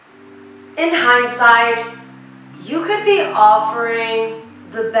In hindsight, you could be offering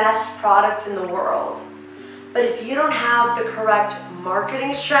the best product in the world, but if you don't have the correct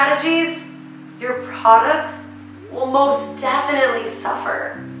marketing strategies, your product will most definitely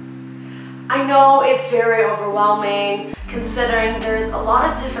suffer. I know it's very overwhelming considering there's a lot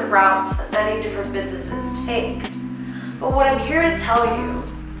of different routes that many different businesses take. But what I'm here to tell you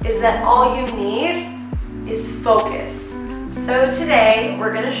is that all you need is focus. So today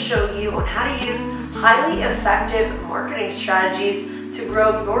we're going to show you on how to use highly effective marketing strategies to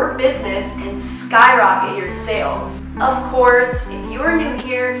grow your business and skyrocket your sales. Of course, if you are new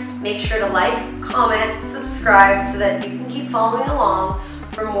here, make sure to like, comment, subscribe so that you can keep following along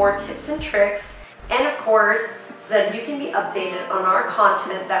for more tips and tricks, and of course, so that you can be updated on our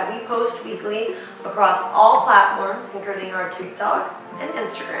content that we post weekly across all platforms, including our TikTok and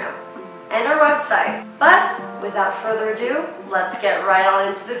Instagram, and our website. But without further ado, let's get right on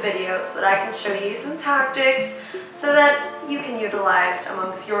into the video so that I can show you some tactics so that you can utilize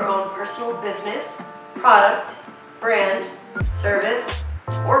amongst your own personal business, product, brand, service,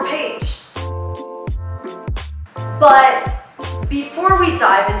 or page. But before we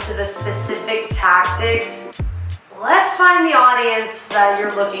dive into the specific tactics, let's find the audience that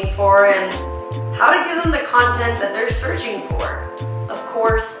you're looking for and how to give them the content that they're searching for. Of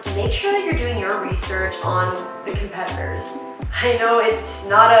course, make sure that you're doing your research on the competitors. I know it's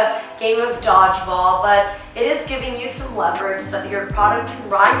not a game of dodgeball, but it is giving you some leverage so that your product can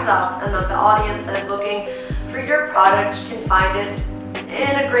rise up and that the audience that is looking for your product can find it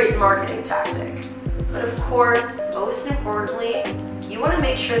in a great marketing tactic. But of course, most importantly, you want to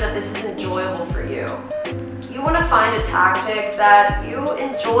make sure that this is enjoyable for you. You want to find a tactic that you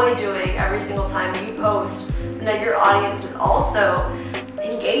enjoy doing every single time you post and that your audience is also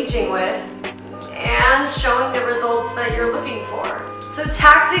engaging with and showing the results that you're looking for. So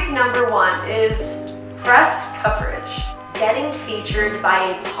tactic number one is press coverage. Getting featured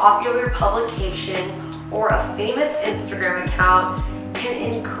by a popular publication or a famous Instagram account can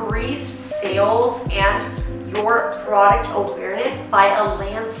increase sales and your product awareness by a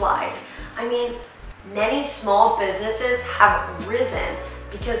landslide. I mean, many small businesses have risen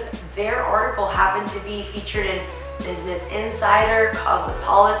because their article happened to be featured in Business Insider,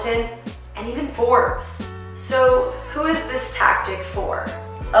 Cosmopolitan, and even Forbes. So who is this tactic for?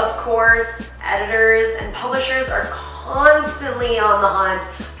 Of course, editors and publishers are constantly on the hunt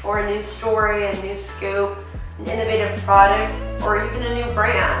for a new story, a new scoop, an innovative product, or even a new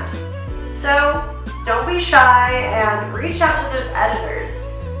brand. So don't be shy and reach out to those editors.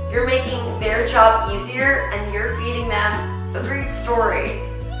 You're making their job easier and you're feeding them a great story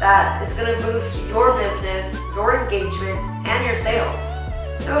that is going to boost your business, your engagement, and your sales.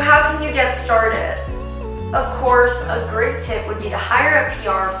 So how can you get started? Of course, a great tip would be to hire a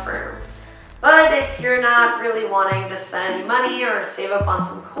PR firm. But if you're not really wanting to spend any money or save up on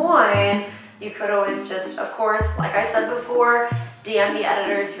some coin, you could always just, of course, like I said before, DM the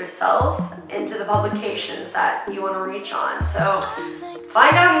editors yourself into the publications that you want to reach on. So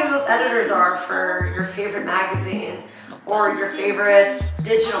find out who those editors are for your favorite magazine or your favorite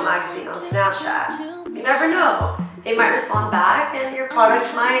digital magazine on Snapchat. You never know. They might respond back and your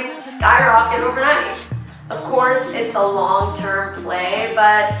product might skyrocket overnight. Of course, it's a long-term play,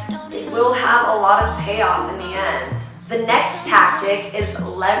 but it will have a lot of payoff in the end. The next tactic is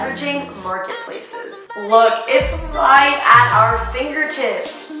leveraging marketplaces. Look, it's right at our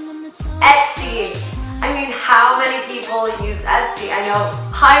fingertips. Etsy. I mean, how many people use Etsy? I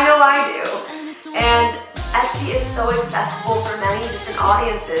know I do. And Etsy is so accessible for many different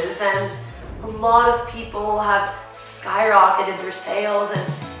audiences, and a lot of people have skyrocketed their sales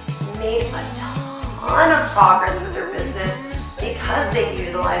and made a ton of progress with their business because they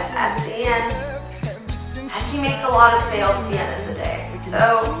utilize Etsy, and Etsy makes a lot of sales at the end of the day.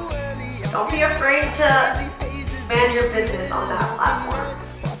 So don't be afraid to expand your business on that platform.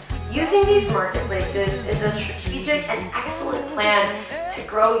 Using these marketplaces is a strategic and excellent plan to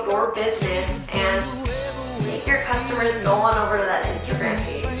grow your business and make your customers go on over to that Instagram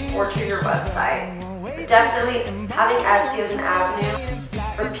page or to your website. Definitely having Etsy as an avenue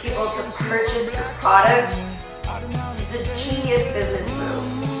for people to purchase your product is a genius business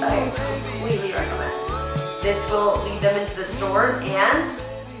move that I completely recommend. This will lead them into the store and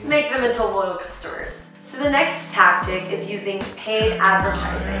make them into loyal customers. So the next tactic is using paid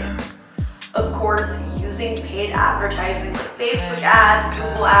advertising. Of course, using paid advertising like Facebook ads,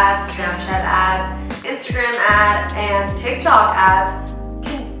 Google ads, Snapchat ads, Instagram ad, and TikTok ads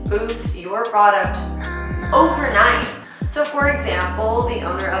can boost your product overnight. So for example, the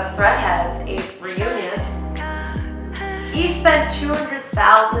owner of Threadheads, Ace Reunius, He spent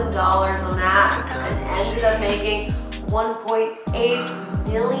 $200,000 on ads and ended up making $1.8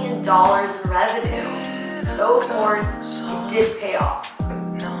 million in revenue. So of course, it did pay off.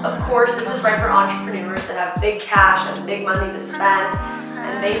 Of course, this is right for entrepreneurs that have big cash and big money to spend,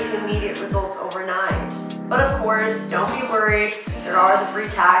 and they see immediate results overnight. But of course, don't be worried. There are the free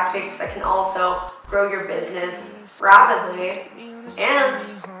tactics that can also grow your business rapidly and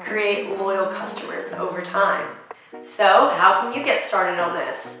create loyal customers over time. So how can you get started on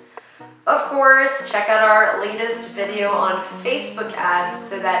this? Of course, check out our latest video on Facebook ads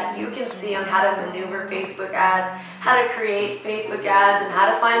so that you can see on how to maneuver Facebook ads, how to create Facebook ads, and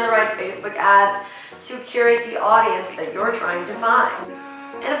how to find the right Facebook ads to curate the audience that you're trying to find.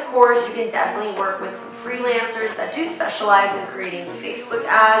 And of course, you can definitely work with some freelancers that do specialize in creating Facebook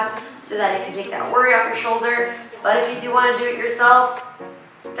ads so that you can take that worry off your shoulder. But if you do want to do it yourself,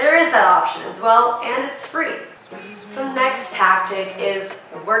 there is that option as well, and it's free. So next tactic is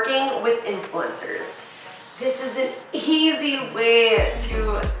working with influencers. This is an easy way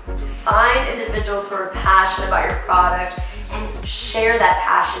to find individuals who are passionate about your product and share that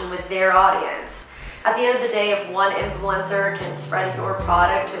passion with their audience. At the end of the day, if one influencer can spread your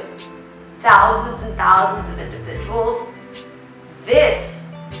product to thousands and thousands of individuals, this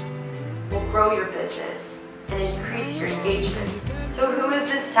will grow your business and increase your engagement. So who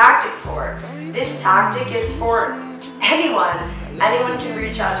is this tactic for? This tactic is for anyone. Anyone can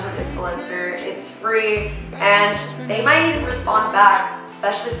reach out to an influencer. It's free, and they might even respond back,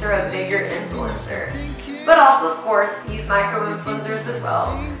 especially if they're a bigger influencer. But also, of course, use micro-influencers as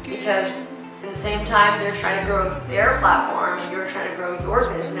well, because at the same time they're trying to grow their platform and you're trying to grow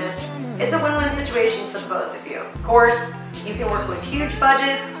your business. It's a win-win situation for the both of you. Of course, you can work with huge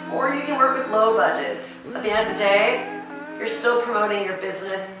budgets or you can work with low budgets. At the end of the day, you're still promoting your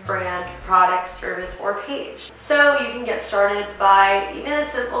business, brand, product, service, or page. So you can get started by even a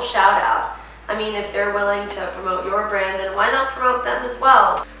simple shout out. I mean, if they're willing to promote your brand, then why not promote them as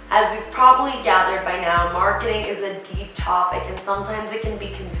well? As we've probably gathered by now, marketing is a deep topic and sometimes it can be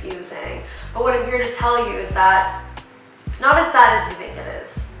confusing. But what I'm here to tell you is that it's not as bad as you think it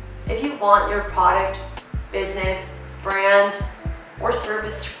is. If you want your product, business, brand, or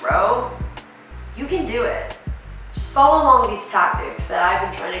service to grow, you can do it. Just follow along these tactics that I've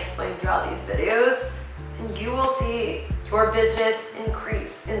been trying to explain throughout these videos, and you will see your business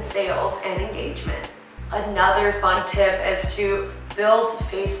increase in sales and engagement. Another fun tip is to build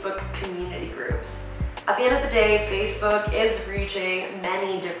Facebook community groups. At the end of the day, Facebook is reaching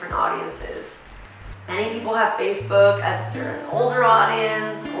many different audiences. Many people have Facebook as if they're an older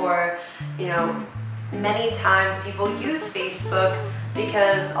audience, or, many times people use Facebook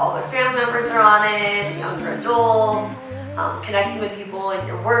because all their family members are on it, younger adults, connecting with people in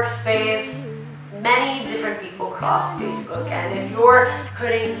your workspace. Many different people cross Facebook, and if you're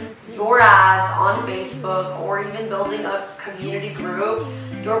putting your ads on Facebook or even building a community group,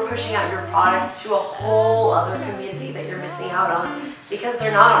 you're pushing out your product to a whole other community that you're missing out on because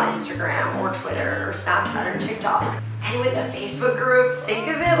they're not on Instagram or Twitter or Snapchat or TikTok. And with a Facebook group, think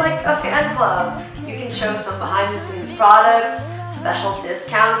of it like a fan club. You can show some behind the scenes products, special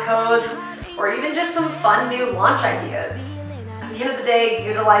discount codes, or even just some fun new launch ideas. At the end of the day,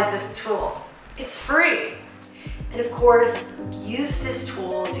 utilize this tool. It's free. And of course, use this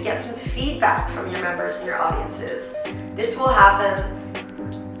tool to get some feedback from your members and your audiences. This will help them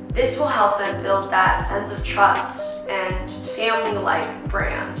build that sense of trust and family-like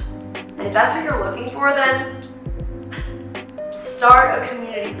brand. And if that's what you're looking for, then start a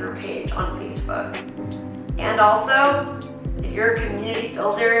community group page on Facebook. And also, if you're a community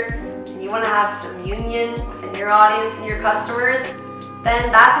builder and you want to have some union within your audience and your customers,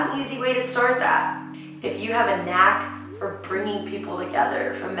 then that's an easy way to start that. If you have a knack for bringing people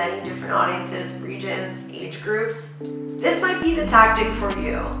together from many different audiences, regions, age groups, this might be the tactic for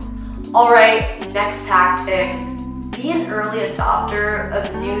you. All right, next tactic, be an early adopter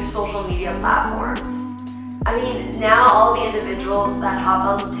of new social media platforms. I mean, now all the individuals that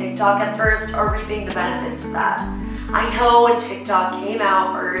hopped onto TikTok at first are reaping the benefits of that. I know when TikTok came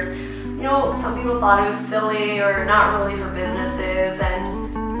out first, some people thought it was silly or not really for businesses,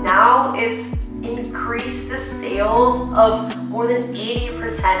 and now it's increased the sales of more than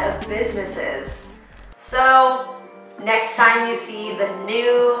 80% of businesses. So next time you see the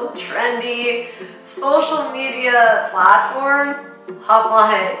new trendy social media platform, hop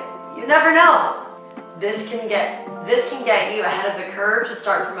on it. You never know. This can get you ahead of the curve to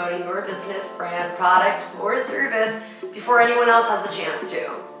start promoting your business, brand, product, or service before anyone else has the chance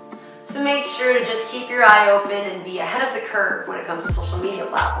to. So make sure to just keep your eye open and be ahead of the curve when it comes to social media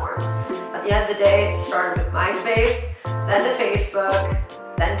platforms. At the end of the day, it started with MySpace, then to Facebook,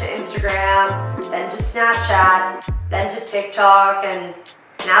 then to Instagram, then to Snapchat, then to TikTok, and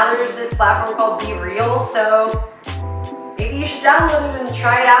now there's this platform called Be Real, so maybe you should download it and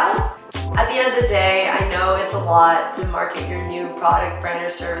try it out. At the end of the day, I know it's a lot to market your new product, brand, or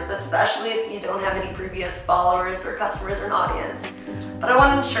service, especially if you don't have any previous followers or customers or an audience. But I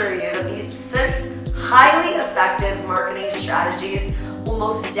want to assure you that these 6 highly effective marketing strategies will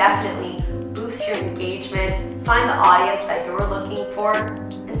most definitely boost your engagement, find the audience that you're looking for,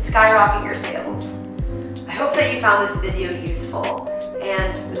 and skyrocket your sales. I hope that you found this video useful,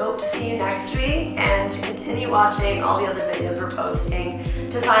 and we hope to see you next week and to continue watching all the other videos we're posting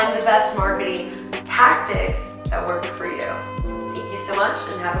to find the best marketing tactics that work for you. Thank you so much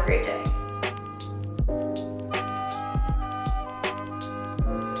and have a great day.